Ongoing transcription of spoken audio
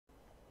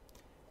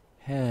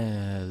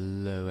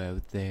Hello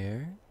out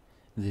there,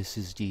 this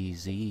is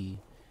DZ,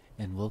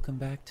 and welcome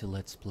back to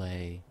Let's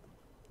Play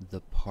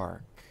The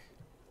Park.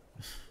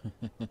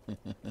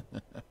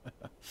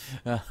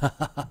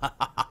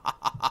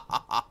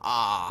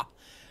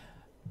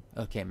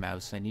 Okay,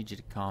 Mouse, I need you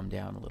to calm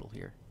down a little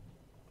here.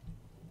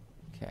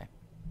 Okay.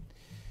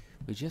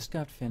 We just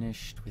got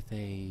finished with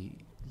a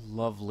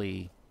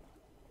lovely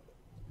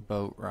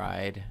boat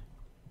ride.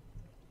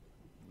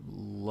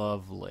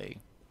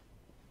 Lovely.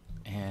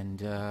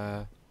 And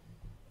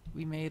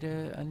we made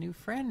a new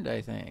friend,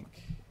 I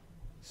think.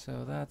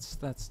 So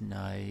that's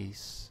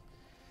nice.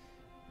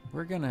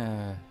 We're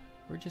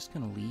just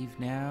gonna leave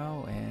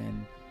now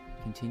and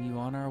continue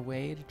on our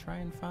way to try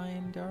and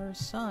find our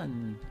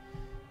son.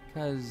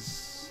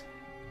 'Cause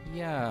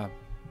yeah.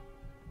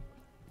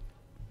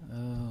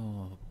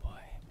 Oh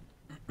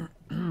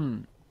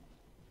boy.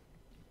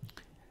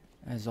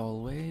 As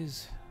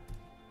always,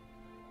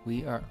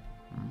 we are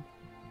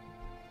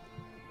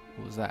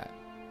what was that?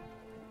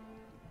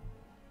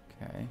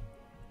 Okay.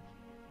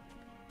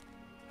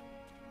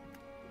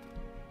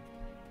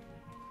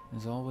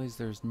 As always,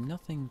 there's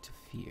nothing to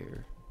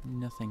fear,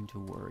 nothing to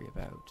worry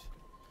about.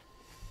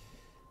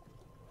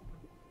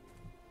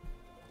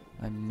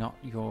 I'm not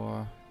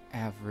your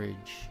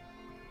average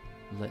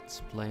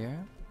Let's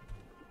Player.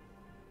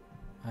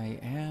 I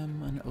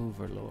am an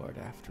overlord,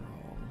 after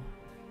all.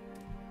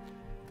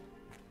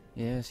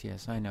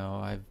 Yes, I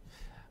know.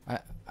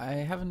 I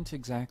haven't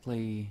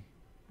exactly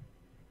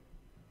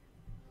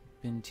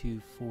been too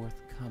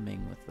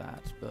forthcoming with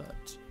that,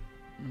 but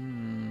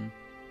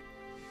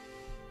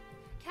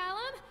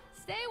Callum,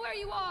 stay where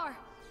you are.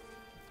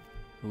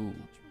 ooh.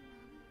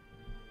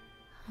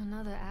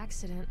 Another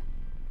accident.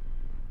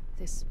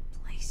 This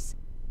place.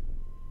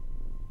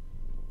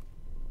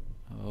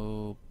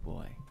 Oh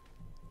boy.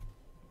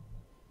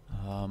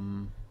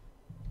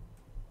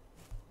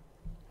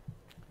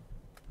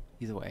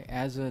 Either way,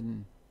 I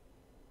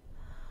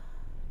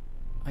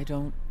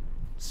don't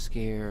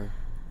scare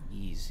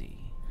easy.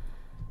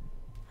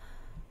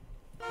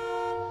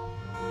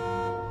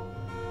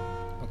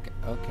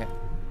 Okay.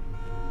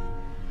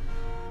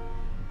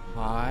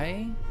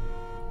 Hi.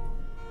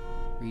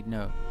 Read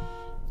note.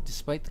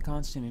 Despite the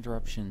constant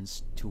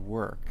interruptions to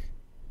work,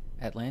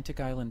 Atlantic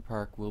Island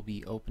Park will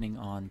be opening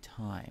on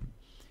time.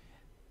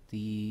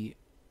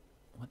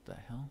 What the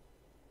hell?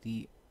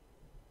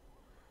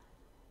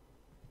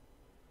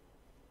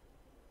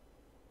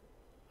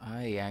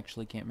 I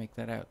actually can't make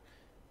that out.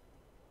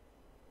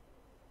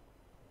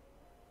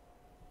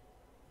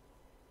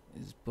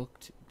 Is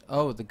booked.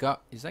 Oh,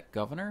 is that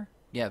governor?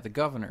 Yeah, the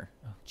governor.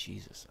 Oh,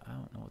 Jesus. I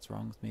don't know what's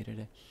wrong with me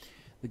today.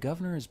 The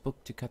governor is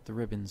booked to cut the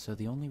ribbon, so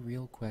the only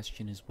real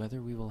question is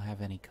whether we will have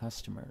any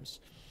customers.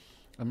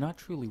 I'm not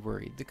truly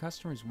worried. The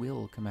customers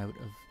will come out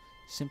of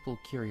simple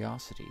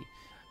curiosity.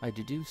 I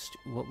deduced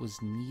what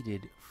was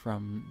needed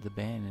from the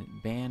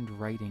banned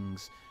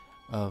writings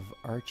of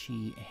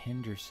Archie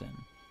Henderson.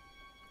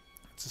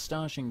 It's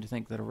astonishing to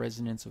think that a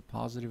resonance of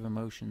positive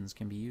emotions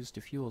can be used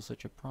to fuel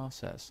such a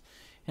process.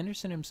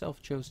 Henderson himself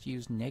chose to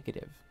use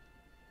negative,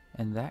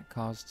 and that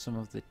caused some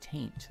of the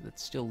taint that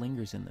still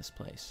lingers in this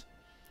place.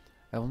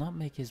 I will not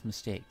make his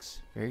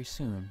mistakes. Very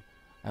soon,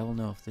 I will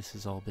know if this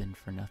has all been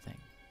for nothing.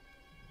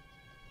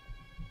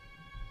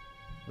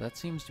 Well, that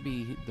seems to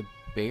be the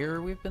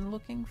bear we've been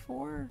looking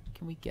for.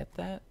 Can we get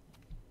that?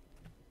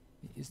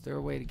 Is there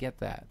a way to get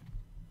that?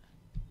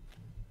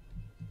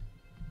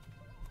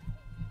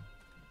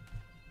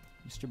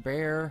 Mr.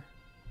 Bear.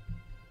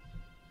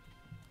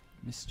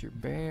 Mr.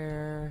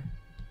 Bear.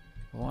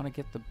 I want to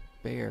get the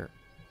bear.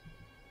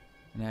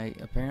 And I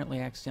apparently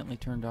accidentally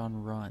turned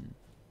on run.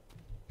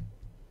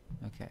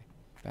 Okay.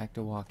 Back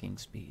to walking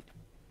speed.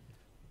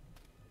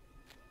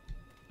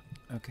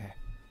 Okay.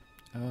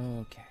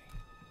 Okay.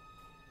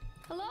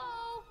 Hello?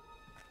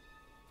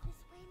 This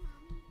way,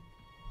 Mommy.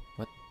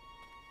 What?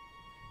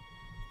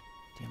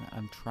 Damn it.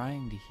 I'm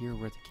trying to hear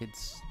where the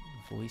kid's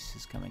voice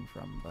is coming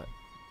from, but...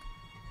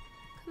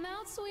 Come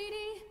out,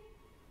 sweetie.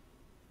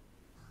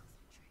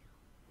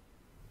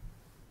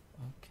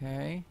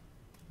 Okay.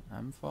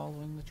 I'm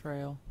following the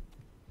trail.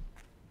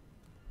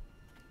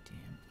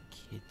 Damn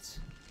kids.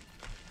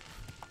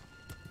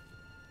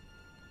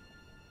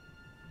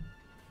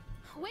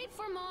 Wait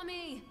for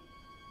Mommy.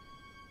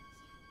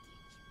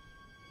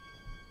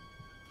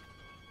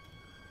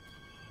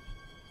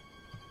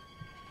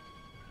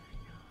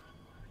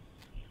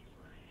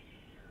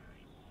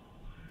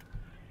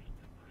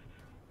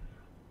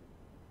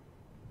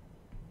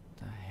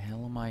 The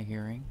hell am I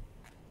hearing?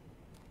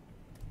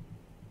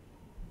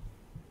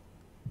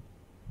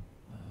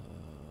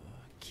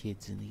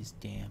 Kids in these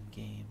damn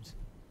games.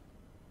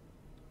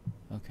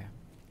 Okay.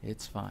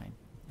 It's fine.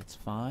 It's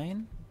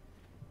fine.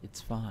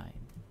 It's fine.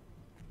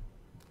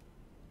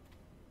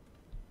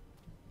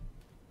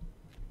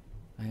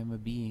 I am a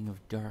being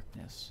of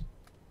darkness.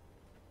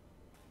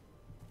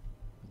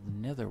 Of the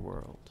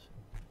netherworld.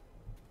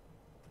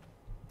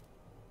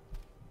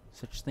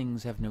 Such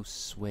things have no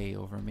sway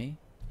over me.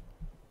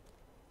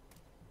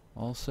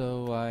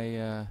 Also,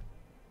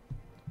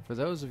 For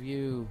those of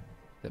you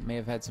that may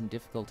have had some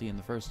difficulty in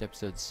the first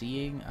episode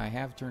seeing, I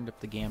have turned up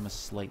the gamma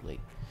slightly.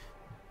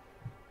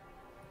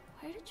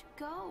 Where did you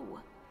go?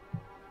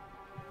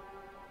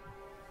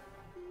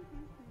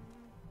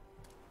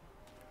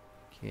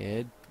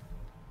 Kid,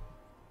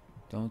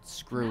 don't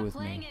screw Not with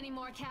playing me.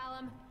 anymore,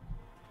 Callum.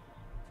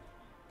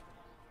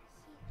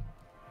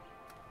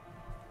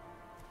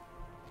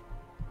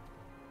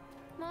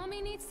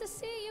 Mommy needs to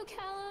see you,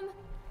 Callum.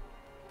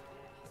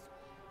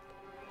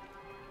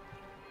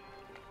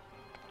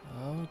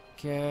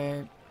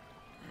 Okay.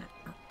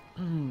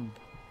 I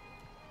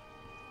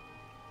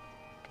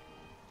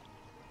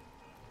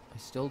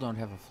still don't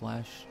have a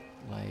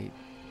flashlight.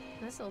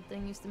 This old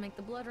thing used to make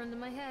the blood run to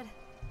my head.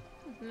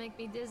 Make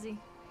me dizzy.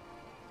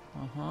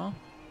 Uh-huh.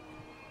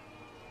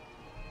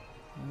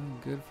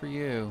 Good for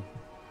you.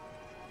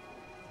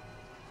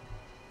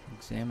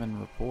 Examine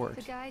report.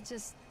 The guy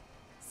just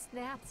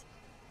snapped.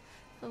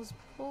 Those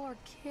poor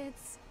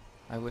kids.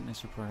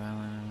 Eyewitness report.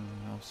 Island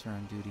officer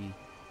on duty.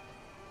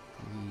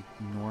 Read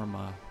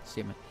Norma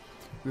statement.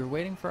 We were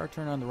waiting for our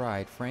turn on the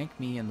ride. Frank,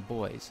 me, and the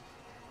boys.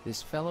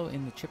 This fellow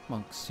in the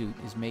chipmunk suit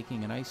is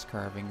making an ice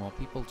carving while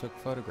people took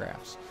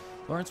photographs.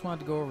 Lawrence wanted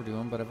to go over to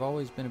him, but I've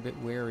always been a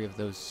bit wary of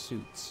those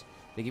suits.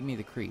 They give me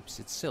the creeps.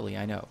 It's silly,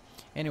 I know.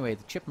 Anyway,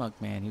 the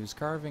chipmunk man, he was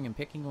carving and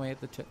picking away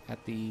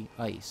at the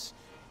ice.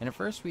 And at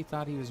first we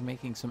thought he was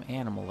making some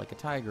animal, like a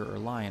tiger or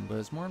lion, but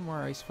as more and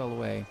more ice fell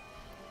away,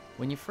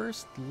 when you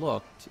first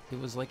looked, it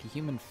was like a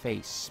human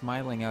face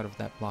smiling out of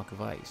that block of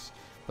ice.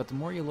 But the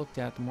more you looked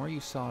at, the more you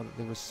saw that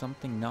there was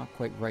something not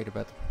quite right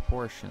about the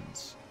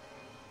proportions.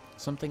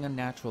 Something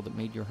unnatural that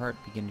made your heart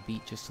begin to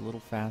beat just a little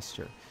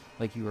faster,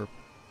 like you were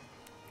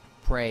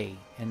prey,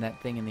 and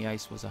that thing in the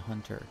ice was a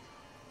hunter.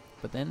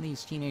 But then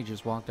these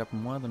teenagers walked up,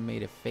 and one of them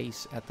made a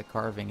face at the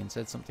carving and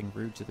said something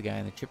rude to the guy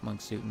in the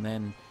chipmunk suit, and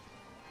then,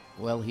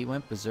 well, he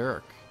went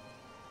berserk.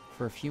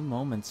 For a few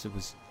moments, it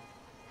was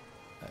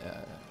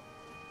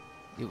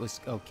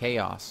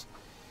chaos.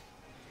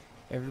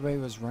 Everybody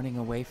was running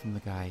away from the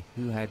guy,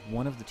 who had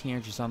one of the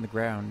teenagers on the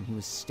ground, and he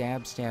was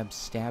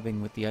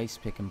stabbing with the ice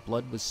pick, and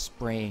blood was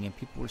spraying, and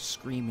people were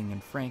screaming,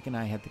 and Frank and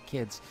I had the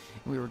kids,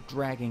 and we were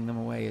dragging them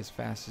away as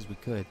fast as we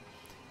could.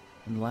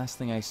 And the last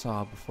thing I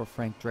saw before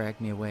Frank dragged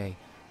me away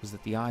was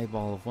that the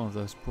eyeball of one of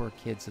those poor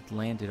kids had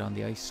landed on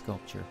the ice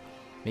sculpture,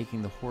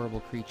 making the horrible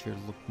creature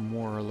look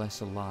more or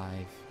less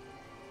alive.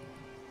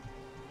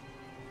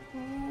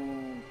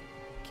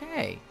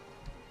 Okay.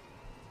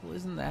 Well,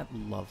 isn't that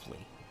lovely?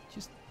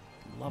 Just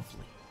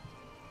lovely.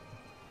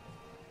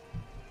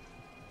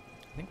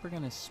 I think we're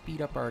going to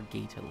speed up our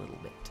gait a little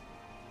bit.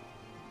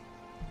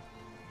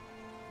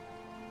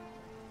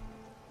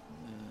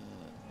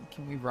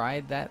 Can we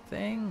ride that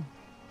thing?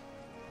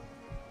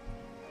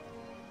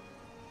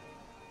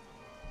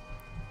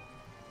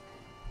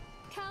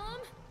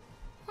 Callum?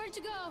 Where'd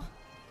you go?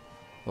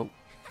 Oh.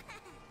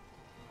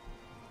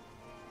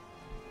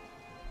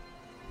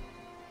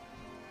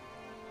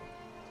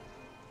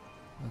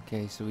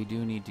 Okay, so we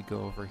do need to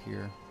go over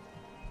here.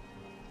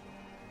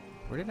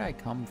 Where did I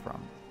come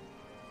from?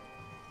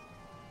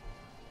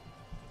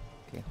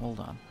 Okay, hold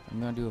on. I'm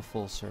gonna do a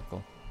full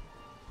circle.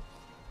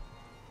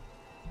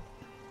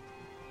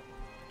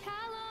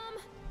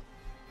 Callum!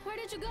 Where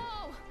did you go?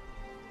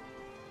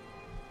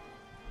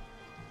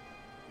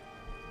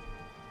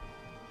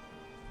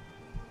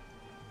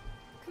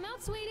 Come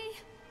out, sweetie.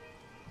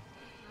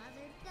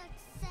 Mother duck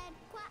said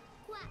quack,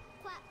 quack,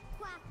 quack,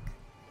 quack.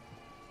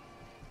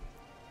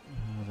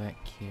 Oh,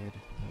 that kid.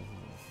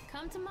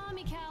 Come to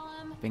mommy,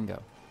 Callum.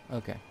 Bingo.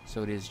 Okay,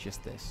 so it is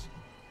just this.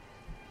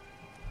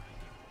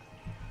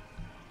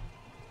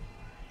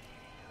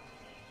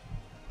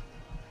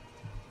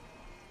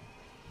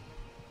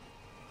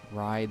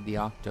 Ride the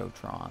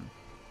Octotron.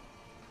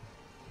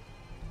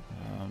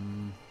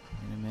 In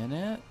a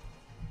minute.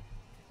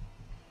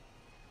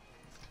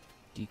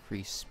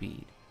 Decrease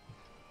speed.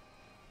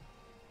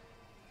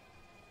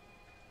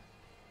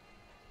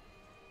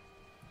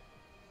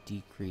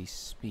 Decrease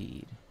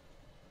speed.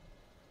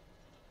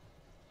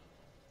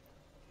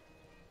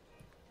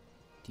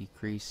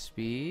 Decrease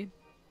speed.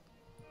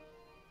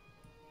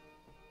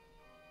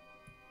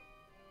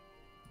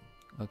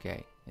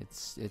 Okay,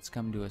 it's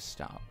come to a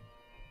stop.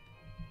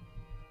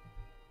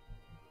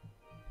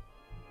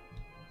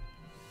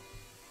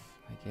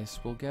 I guess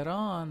we'll get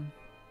on.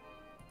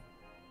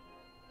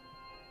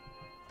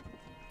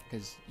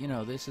 Because, you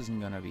know, this isn't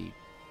gonna be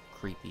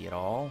creepy at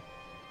all.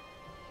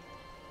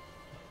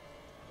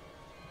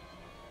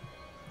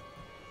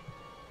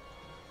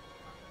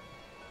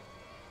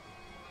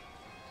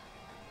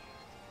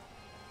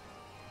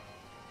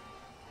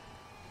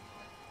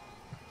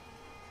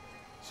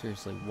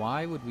 Seriously,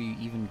 why would we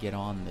even get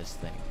on this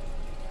thing?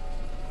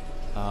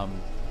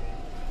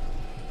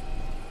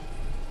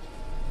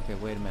 Okay,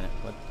 wait a minute.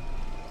 What?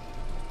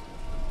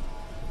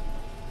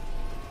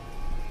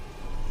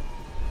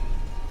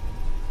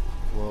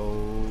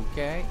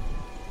 Okay.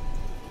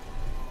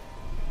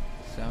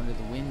 Sound of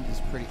the wind is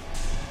pretty...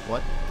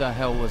 What the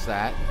hell was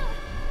that?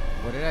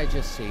 What did I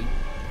just see?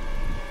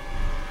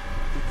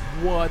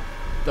 What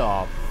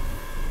the...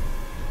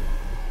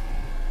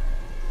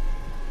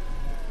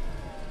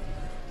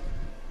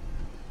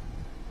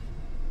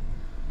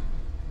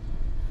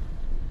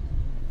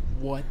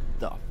 What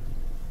the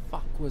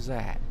fuck was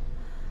that?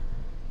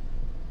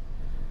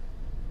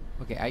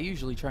 Okay, I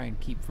usually try and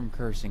keep from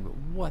cursing, but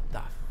what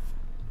the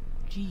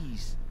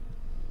jeez.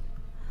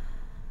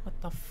 What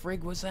the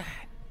frig was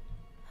that?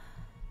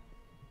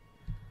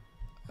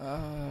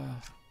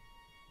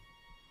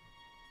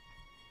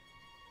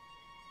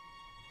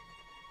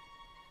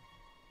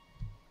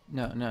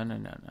 No.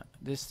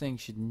 This thing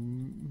should...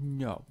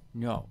 No.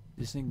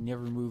 This thing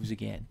never moves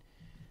again.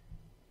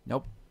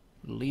 Nope.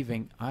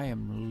 Leaving. I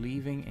am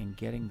leaving and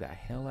getting the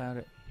hell out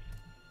of...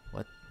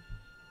 What?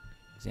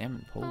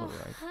 Examine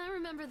Polaroid. Oh, I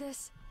remember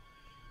this.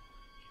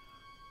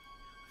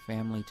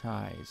 Family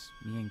ties.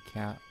 Me and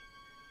Cat.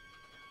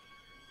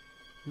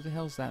 Who the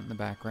hell's that in the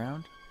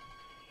background?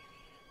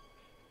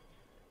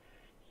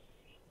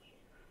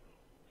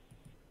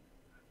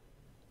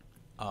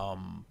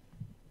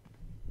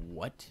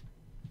 What?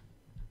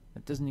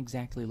 That doesn't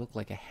exactly look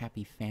like a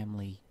happy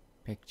family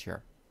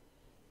picture.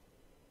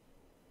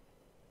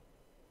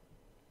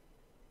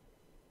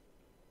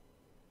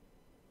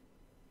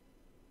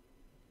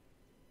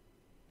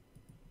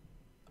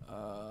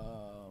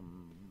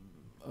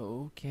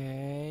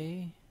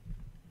 Okay.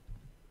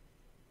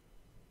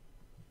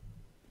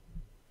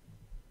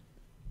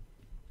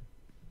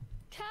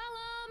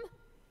 Callum!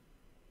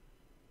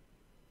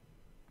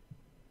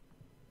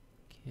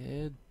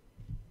 Kid?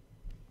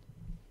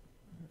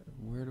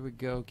 Where do we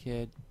go,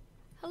 kid?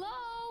 Hello?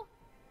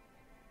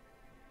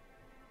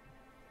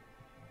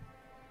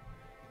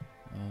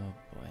 Oh,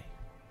 boy.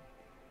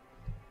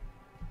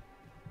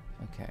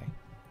 Okay.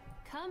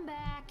 Come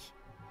back.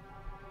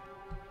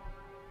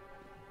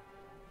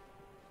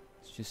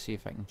 Let's just see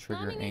if I can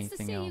trigger Mommy needs to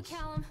anything see else. you,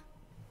 Callum.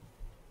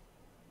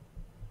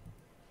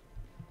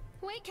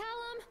 Wait,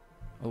 Callum.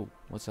 Oh,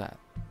 what's that?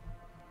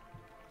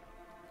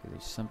 Okay,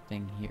 there's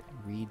something here.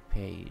 Read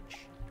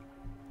page.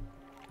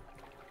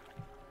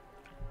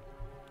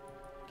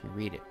 Okay,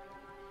 read it.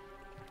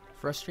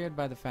 Frustrated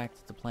by the fact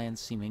that the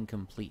plans seem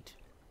incomplete.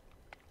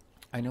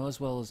 I know as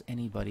well as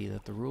anybody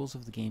that the rules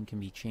of the game can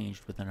be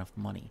changed with enough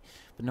money,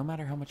 but no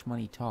matter how much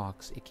money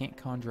talks, it can't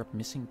conjure up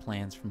missing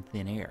plans from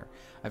thin air.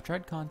 I've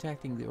tried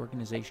contacting the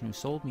organization who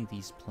sold me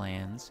these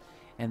plans,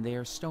 and they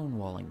are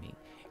stonewalling me.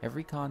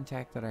 Every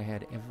contact that I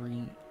had,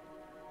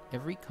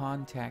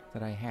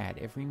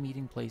 every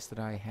meeting place that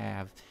I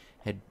have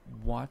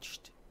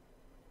watched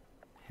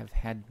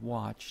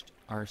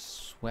are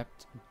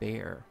swept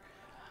bare.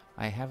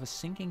 I have a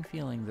sinking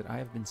feeling that I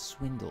have been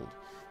swindled.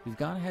 We've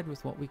gone ahead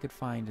with what we could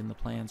find in the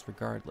plans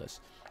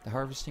regardless. The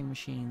harvesting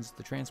machines,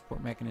 the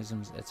transport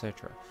mechanisms,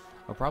 etc.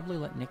 I'll probably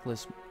let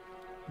Nicholas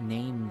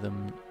name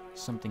them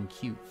something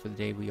cute for the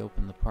day we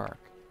open the park.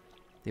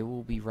 They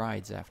will be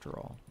rides after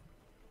all.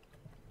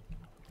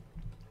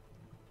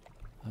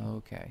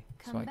 Okay,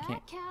 so I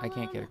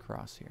can't get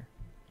across here.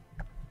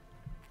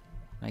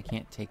 I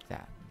can't take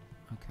that.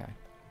 Okay.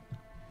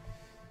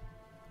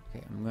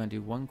 Okay, I'm gonna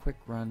do one quick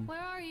run. Where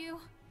are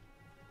you?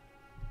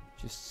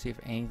 Just to see if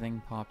anything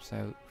pops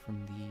out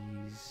from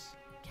these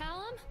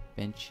Callum?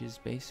 benches,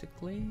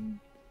 basically.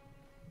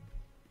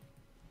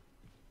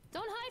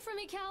 Don't hide from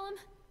me, Callum.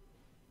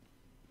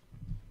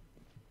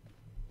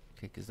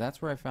 Okay, because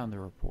that's where I found the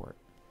report.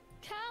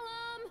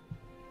 Callum!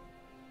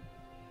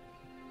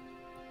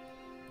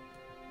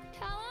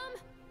 Callum?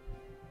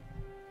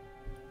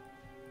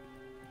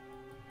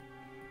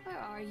 Where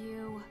are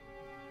you?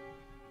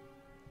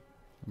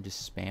 I'm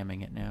just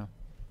spamming it now.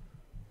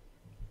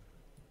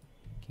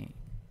 Can't.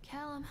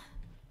 Callum,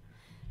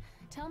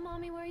 tell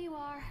Mommy where you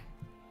are.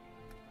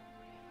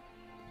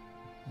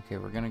 Okay,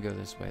 we're gonna go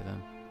this way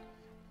then.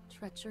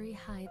 Treachery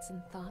hides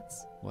in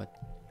thoughts. What?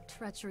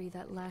 Treachery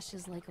that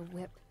lashes like a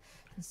whip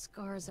and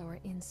scars our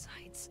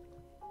insides.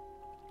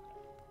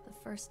 The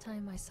first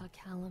time I saw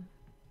Callum,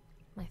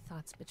 my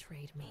thoughts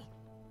betrayed me.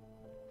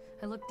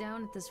 I looked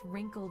down at this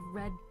wrinkled,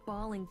 red,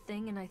 bawling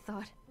thing and I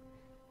thought,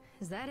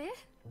 is that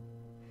it?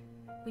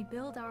 We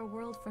build our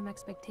world from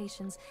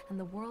expectations, and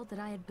the world that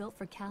I had built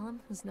for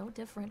Callum was no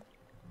different.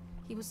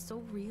 He was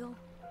so real,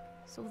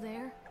 so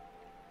there,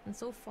 and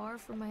so far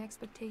from my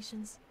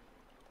expectations.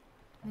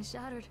 They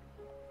shattered,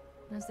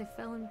 and as they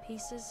fell in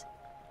pieces,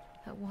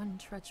 that one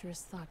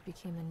treacherous thought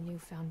became a new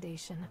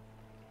foundation.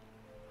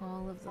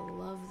 All of the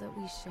love that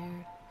we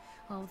shared,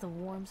 all of the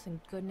warmth and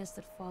goodness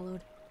that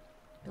followed,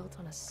 built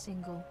on a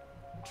single,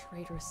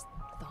 traitorous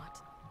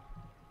thought.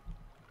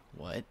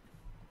 What?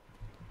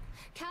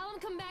 Callum,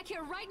 come back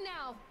here right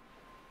now!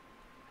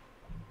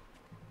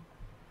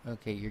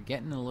 Okay, you're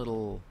getting a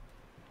little...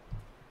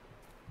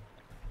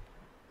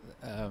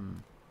 Okay,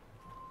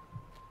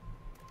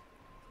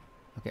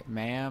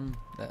 ma'am,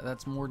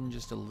 that's more than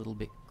just a little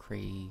bit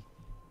crazy.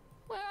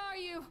 Where are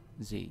you?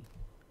 Z.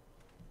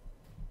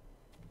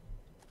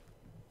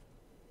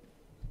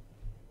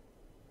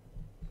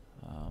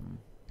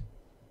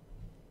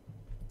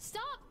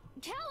 Stop!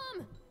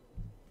 Callum!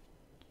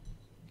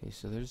 Okay,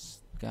 so there's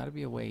gotta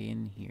be a way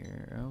in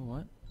here. Oh,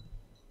 what?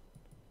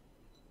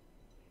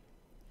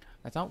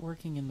 I thought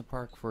working in the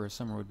park for a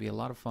summer would be a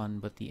lot of fun,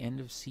 but the end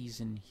of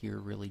season here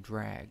really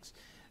drags.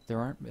 There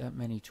aren't that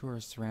many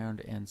tourists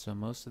around, and so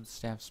most of the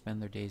staff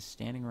spend their days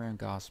standing around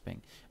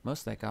gossiping.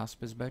 Most of that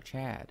gossip is about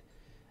Chad.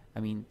 I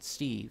mean,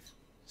 Steve.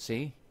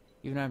 See?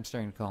 Even I'm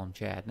starting to call him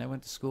Chad, and I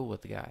went to school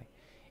with the guy.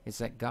 It's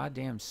that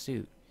goddamn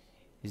suit.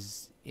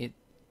 In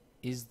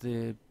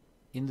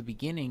the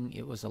beginning,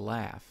 it was a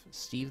laugh.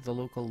 Steve the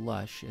local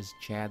lush as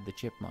Chad the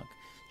chipmunk.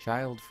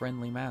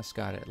 Child-friendly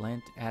mascot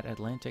at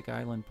Atlantic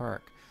Island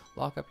Park.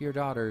 Lock up your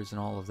daughters and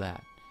all of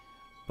that.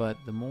 But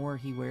the more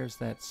he wears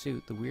that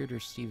suit, the weirder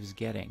Steve is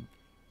getting.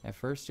 At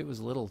first it was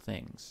little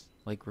things,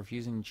 like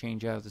refusing to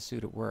change out of the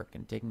suit at work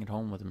and taking it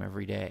home with him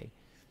every day.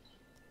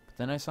 But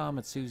then I saw him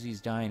at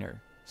Susie's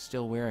diner,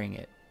 still wearing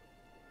it,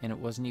 and it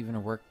wasn't even a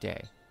work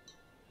day.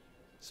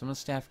 Some of the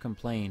staff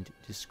complained,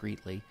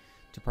 discreetly,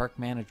 to park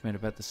management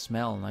about the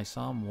smell, and I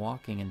saw him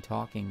walking and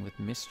talking with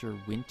Mr.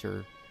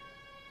 Winter,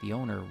 the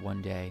owner,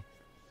 one day.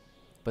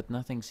 But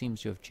nothing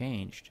seems to have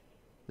changed.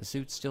 The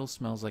suit still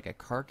smells like a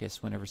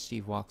carcass whenever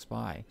Steve walks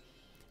by.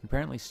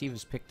 Apparently Steve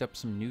has picked up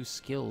some new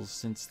skills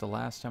since the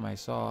last time I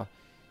saw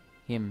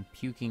him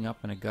puking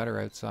up in a gutter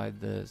outside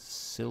the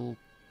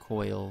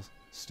Silcoil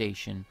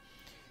station,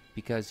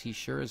 because he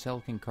sure as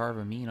hell can carve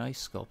a mean ice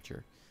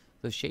sculpture.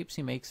 Those shapes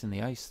he makes in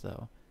the ice,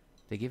 though,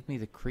 they give me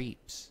the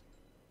creeps.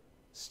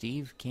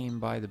 Steve came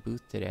by the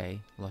booth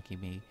today, lucky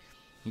me.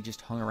 He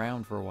just hung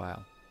around for a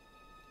while.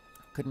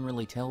 Couldn't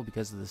really tell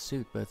because of the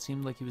suit, but it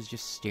seemed like he was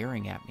just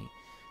staring at me,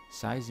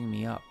 sizing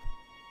me up,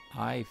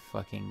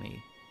 eye-fucking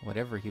me,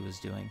 whatever he was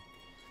doing.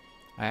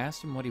 I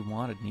asked him what he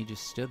wanted, and he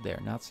just stood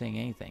there, not saying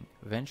anything.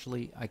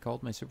 Eventually, I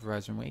called my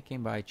supervisor, and when he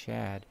came by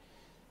Chad,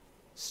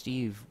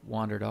 Steve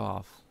wandered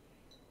off.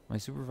 My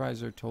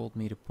supervisor told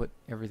me to put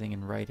everything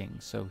in writing,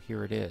 so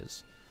here it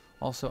is.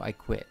 Also, I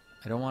quit.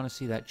 I don't want to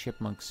see that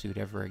chipmunk suit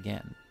ever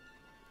again.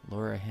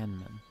 Laura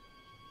Henman.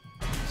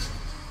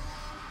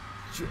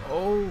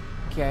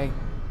 Okay.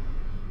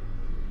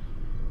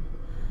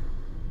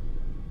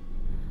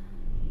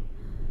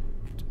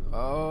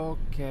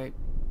 Okay.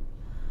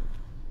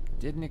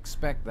 Didn't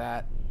expect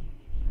that.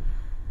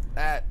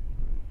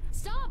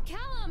 Stop,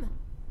 Callum!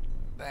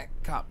 That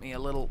caught me a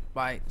little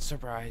by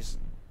surprise.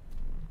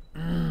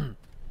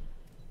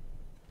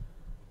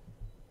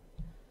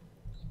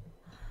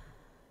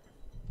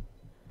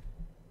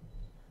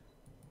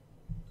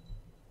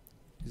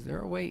 Is there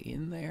a way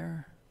in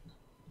there?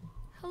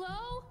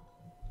 Hello?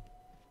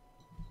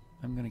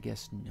 I'm gonna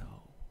guess no.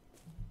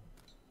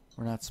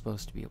 We're not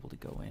supposed to be able to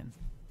go in.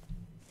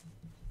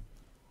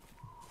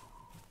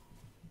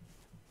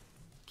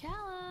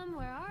 Callum,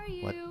 where are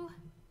you? What?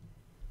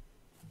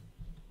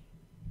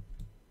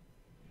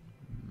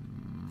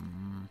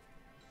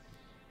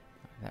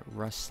 That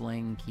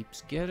rustling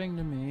keeps getting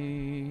to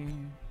me.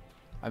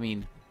 I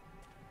mean,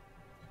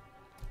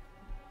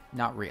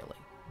 not really.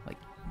 Like,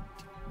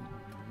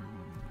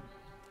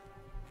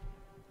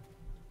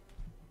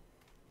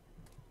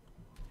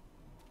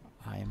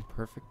 I am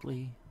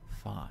perfectly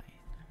fine.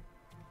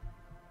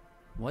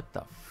 What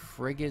the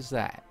frig is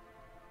that?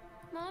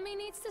 Mommy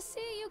needs to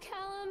see you,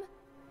 Callum.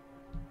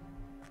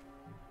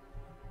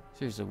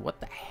 Seriously, what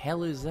the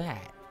hell is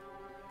that?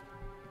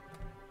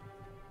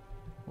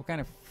 What kind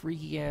of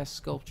freaky ass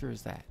sculpture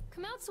is that?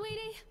 Come out,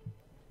 sweetie.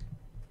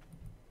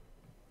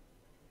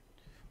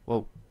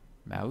 Whoa,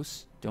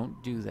 mouse,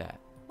 don't do that.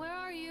 Where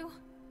are you?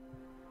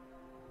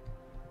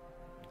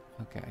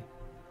 Okay.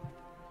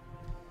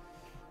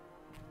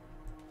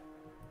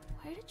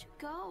 Where did you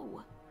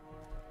go?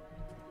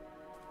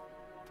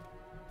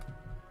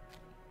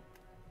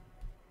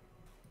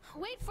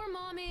 Wait for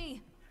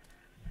Mommy!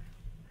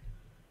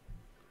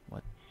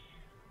 What?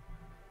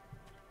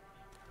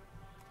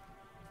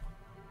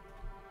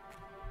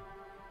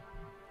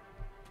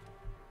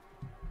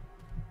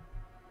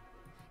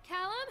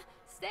 Callum,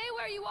 stay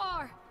where you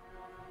are!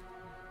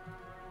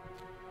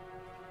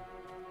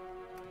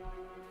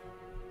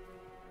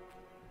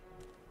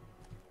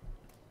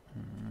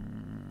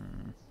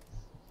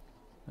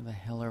 Where the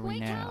hell are we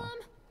Wait, now? Callum!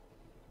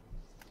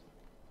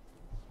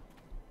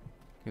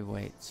 Okay,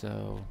 wait,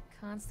 so...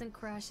 Constant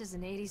crashes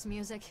and 80s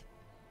music.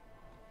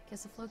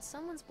 Guess it floats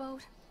someone's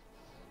boat.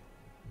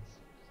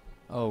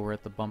 Oh, we're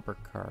at the bumper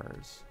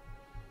cars.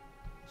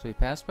 So we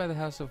passed by the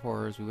House of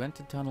Horrors, we went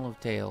to Tunnel of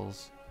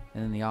Tales,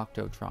 and then the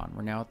Octotron.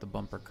 We're now at the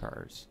bumper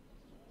cars.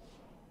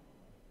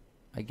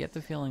 I get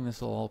the feeling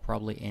this will all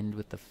probably end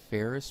with the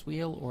Ferris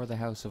wheel or the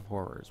House of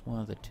Horrors. One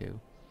of the two.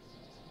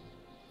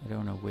 I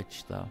don't know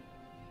which, though.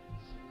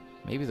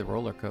 Maybe the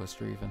roller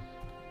coaster, even.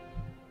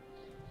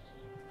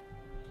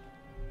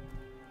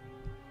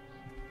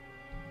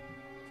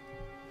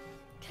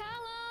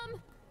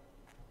 Callum!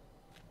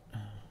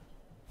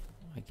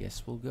 I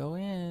guess we'll go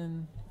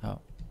in. Oh.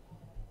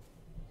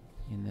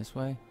 In this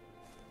way?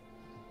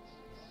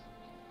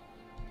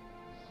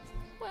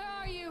 Where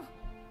are you?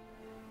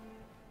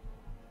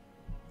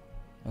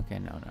 Okay,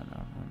 no.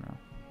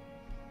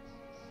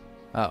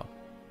 Oh.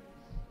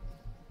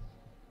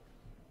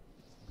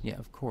 Yeah,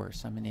 of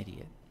course, I'm an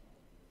idiot.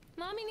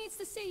 Mommy needs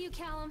to see you,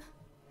 Callum.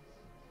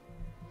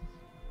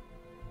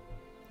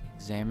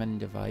 Examine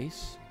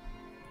device.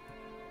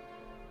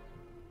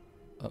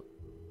 Oh.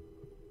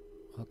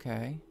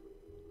 Okay.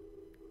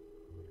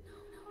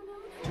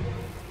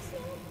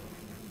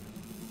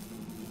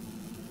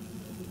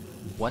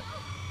 What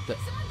the...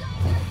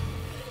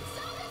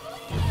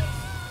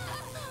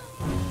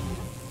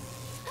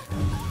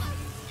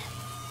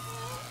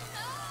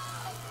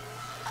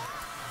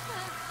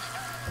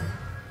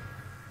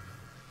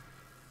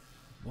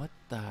 What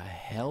the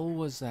hell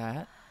was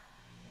that?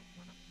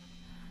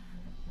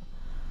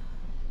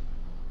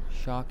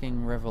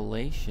 Shocking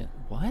revelation.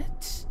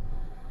 What?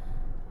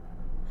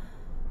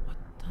 What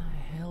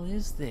the hell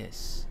is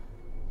this?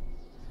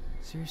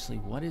 Seriously,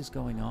 what is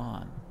going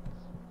on?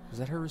 Was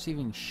that her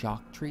receiving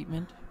shock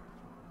treatment?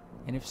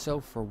 And if so,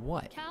 for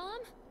what?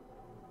 Callum?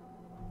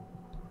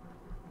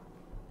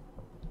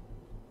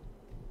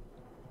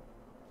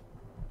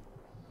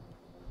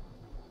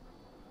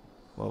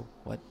 Whoa,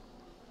 what?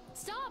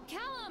 Stop,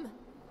 Callum!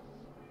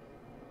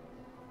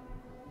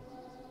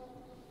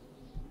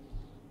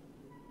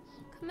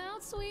 Come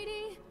out,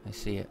 sweetie. I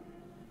see it.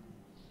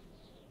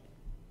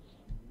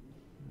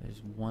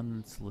 There's one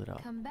that's lit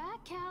up. Come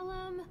back,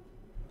 Callum.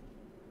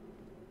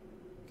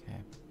 Okay.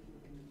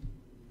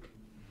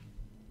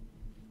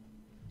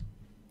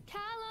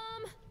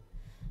 Callum!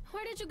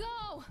 Where did you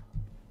go?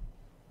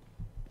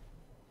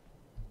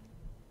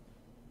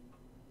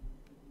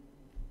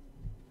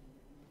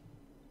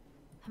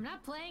 I'm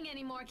not playing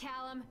anymore,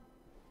 Callum.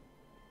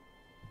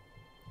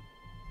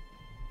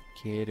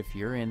 Kid, if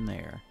you're in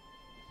there.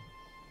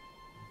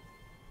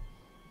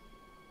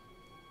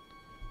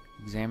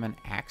 Examine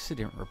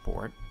accident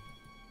report.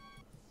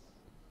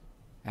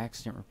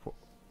 Accident report.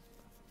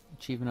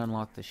 Achievement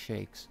unlock the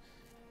shakes.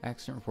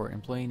 Accident report.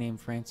 Employee named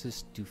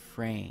Francis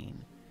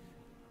Dufresne.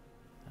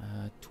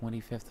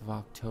 25th of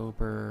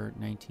October,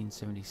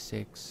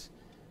 1976.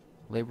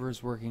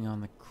 Laborers working on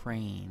the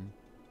crane.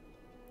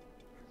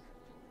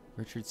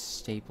 Richard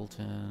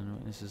Stapleton.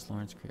 Witnesses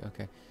Lawrence Creek.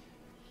 Okay.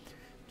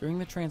 During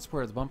the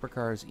transport of the bumper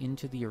cars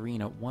into the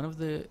arena, one of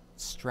the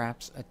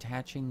straps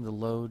attaching the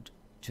load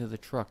to the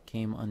truck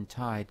came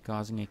untied,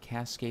 causing a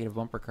cascade of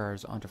bumper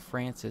cars onto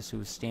Francis, who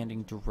was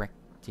standing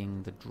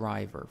directing the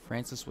driver.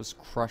 Francis was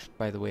crushed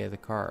by the weight of the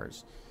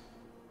cars.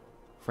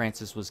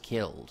 Francis was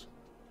killed.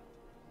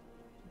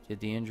 Did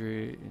the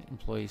injured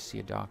employees see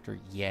a doctor?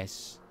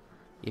 Yes.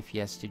 If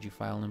yes, did you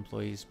file an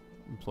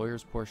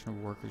employer's portion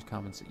of workers'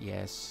 compensation?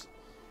 Yes.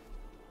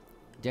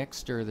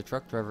 Dexter, the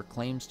truck driver,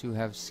 claims to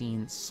have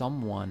seen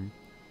someone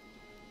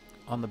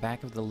on the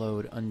back of the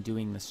load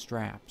undoing the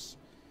straps.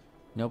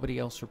 Nobody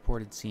else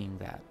reported seeing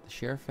that. The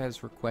sheriff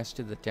has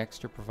requested that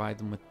Dexter provide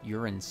them with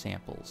urine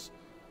samples.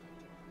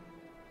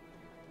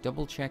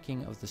 Double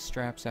checking of the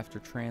straps after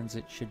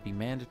transit should be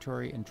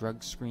mandatory, and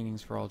drug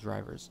screenings for all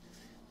drivers.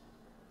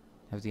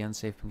 Have the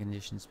unsafe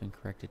conditions been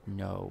corrected?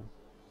 No.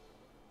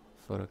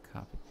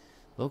 Photocopy.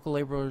 Local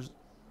laborers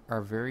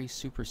are very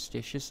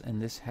superstitious,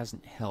 and this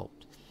hasn't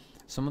helped.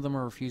 Some of them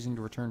are refusing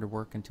to return to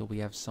work until we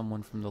have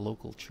someone from the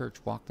local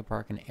church walk the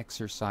park and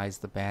exorcise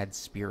the bad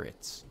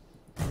spirits.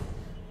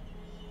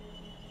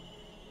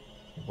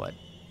 What?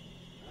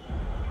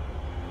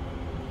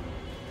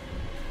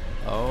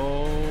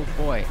 Oh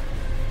boy.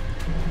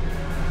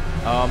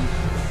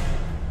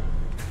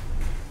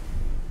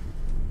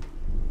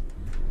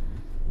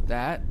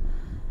 That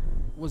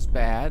was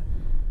bad.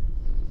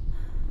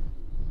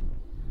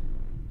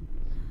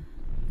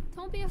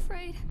 Don't be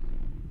afraid.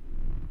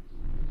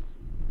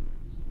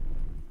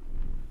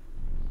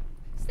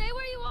 Stay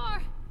where you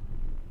are.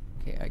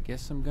 Okay, I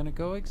guess I'm gonna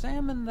go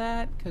examine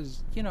that,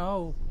 because, you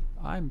know,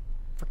 I'm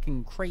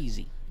freaking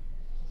crazy.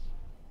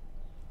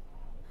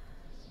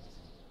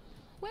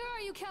 Where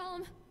are you,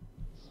 Callum?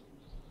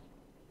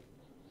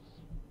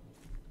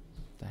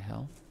 The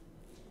hell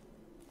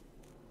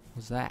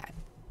was that?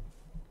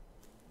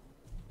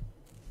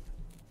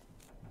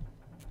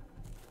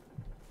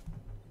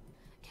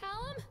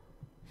 Callum?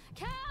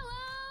 Callum!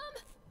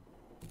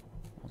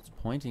 Well, it's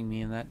pointing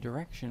me in that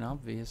direction,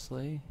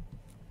 obviously.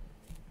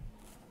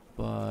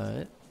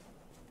 But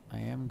I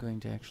am going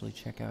to actually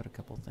check out a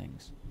couple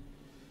things.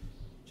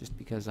 Just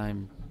because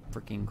I'm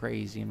freaking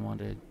crazy and want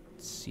to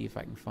see if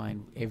I can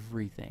find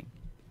everything.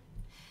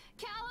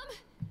 Callum!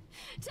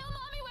 Tell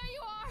Mommy where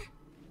you are!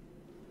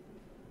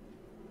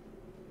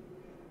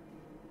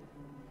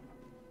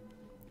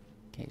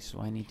 Okay, so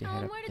I need to head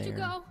Callum, up where did you there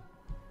go?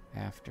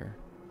 after.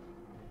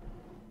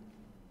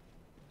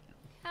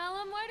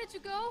 Callum, where did you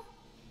go?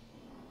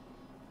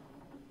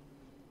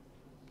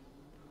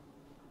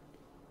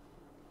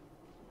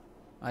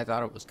 I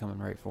thought it was coming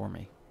right for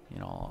me, you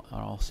know, in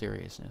all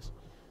seriousness.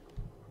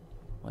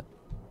 What?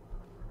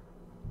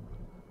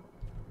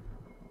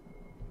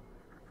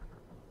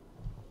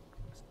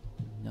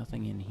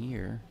 Nothing in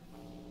here.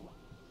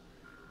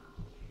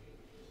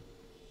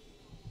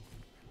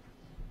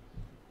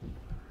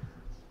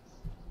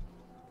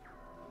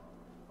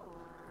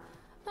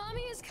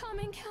 Mommy is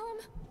coming, Callum.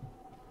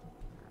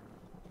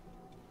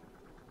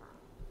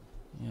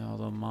 You know,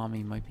 although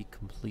Mommy might be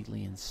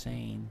completely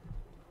insane.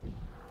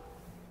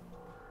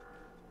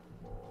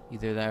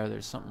 Either that or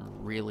there's something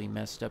really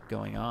messed up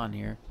going on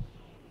here.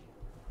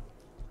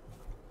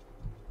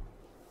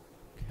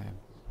 Okay.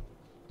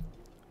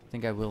 I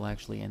think I will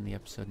actually end the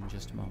episode in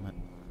just a moment.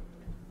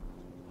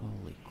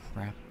 Holy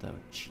crap, though.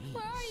 Jeez.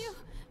 Where are you?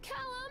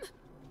 Callum!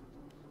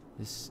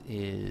 This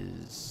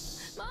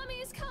is... Mommy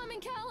is coming,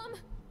 Callum!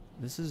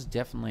 This is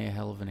definitely a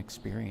hell of an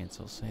experience,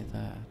 I'll say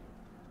that.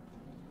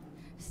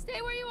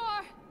 Stay where you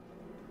are!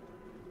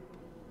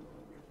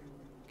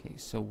 Okay,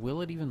 so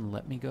will it even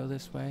let me go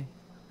this way?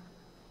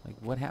 Like,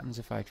 what happens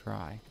if I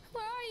try?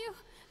 Where are you?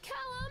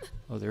 Callum!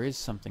 Oh, there is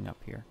something up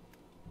here.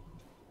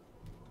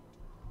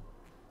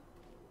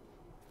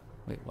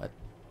 Wait, what?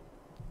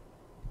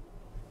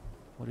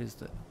 What is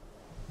the...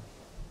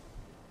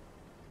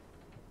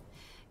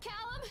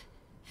 Callum!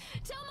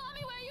 Tell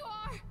Mommy where you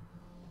are!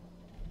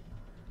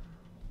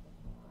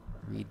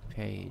 Read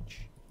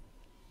page.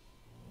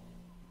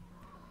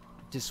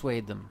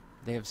 Dissuade them.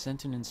 They have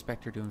sent an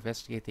inspector to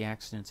investigate the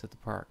accidents at the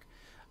park.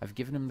 I've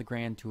given him the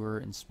grand tour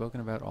and spoken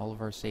about all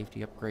of our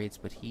safety upgrades,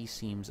 but he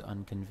seems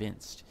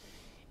unconvinced.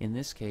 In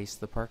this case,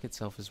 the park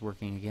itself is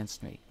working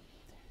against me.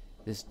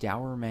 This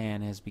dour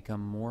man has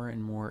become more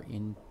and more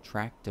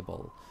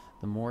intractable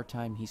the more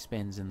time he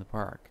spends in the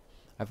park.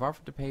 I've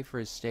offered to pay for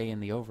his stay in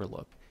the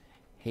Overlook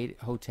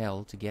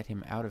Hotel to get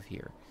him out of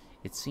here.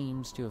 It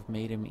seems to have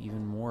made him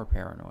even more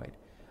paranoid.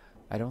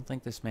 I don't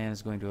think this man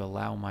is going to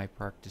allow my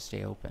park to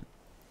stay open.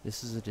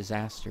 This is a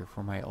disaster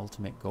for my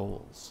ultimate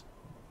goals.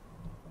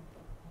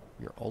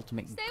 Your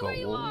ultimate Stay goals? where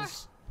you are.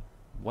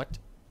 What?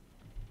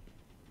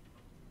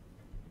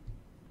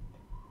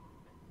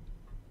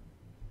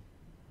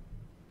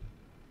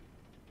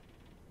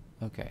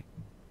 Okay.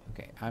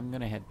 Okay, I'm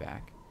gonna head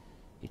back.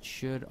 It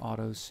should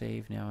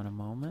auto-save now in a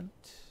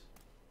moment.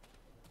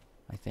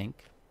 I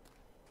think.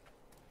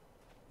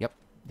 Yep,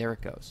 there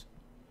it goes.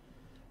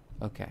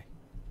 Okay.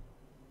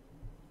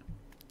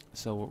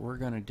 So what we're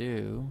gonna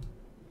do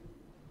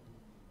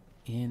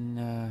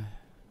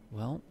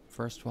well,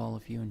 first of all,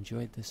 if you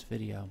enjoyed this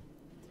video,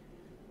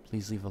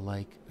 please leave a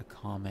like, a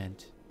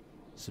comment,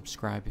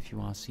 subscribe if you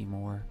want to see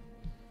more,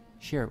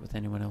 share it with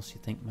anyone else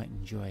you think might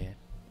enjoy it.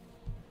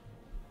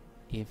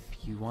 If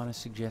you want to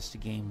suggest a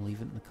game, leave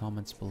it in the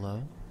comments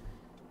below.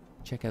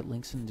 Check out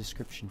links in the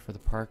description for the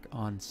park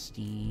on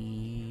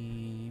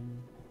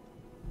Steam.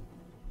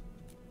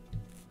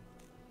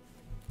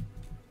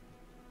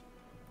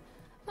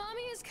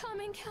 Mommy is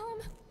coming,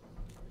 Callum!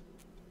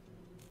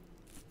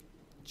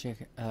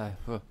 Check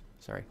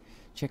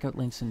out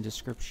links in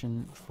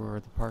description for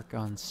the park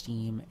on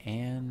Steam,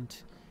 and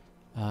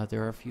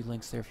there are a few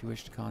links there if you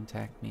wish to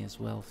contact me as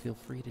well. Feel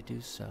free to do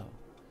so.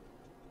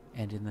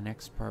 And in the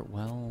next part,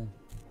 well,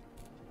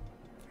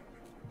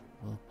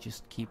 we'll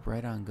just keep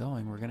right on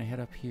going. We're gonna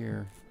head up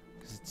here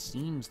because it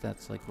seems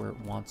that's like where it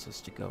wants us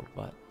to go,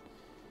 but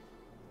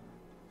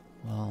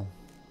well,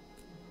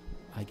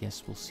 I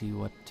guess we'll see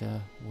what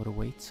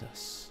awaits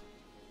us.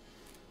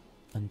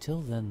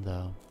 Until then,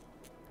 though,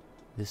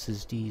 this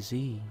is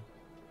DZ.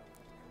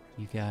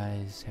 You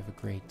guys have a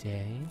great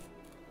day,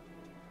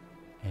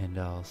 and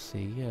I'll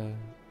see ya.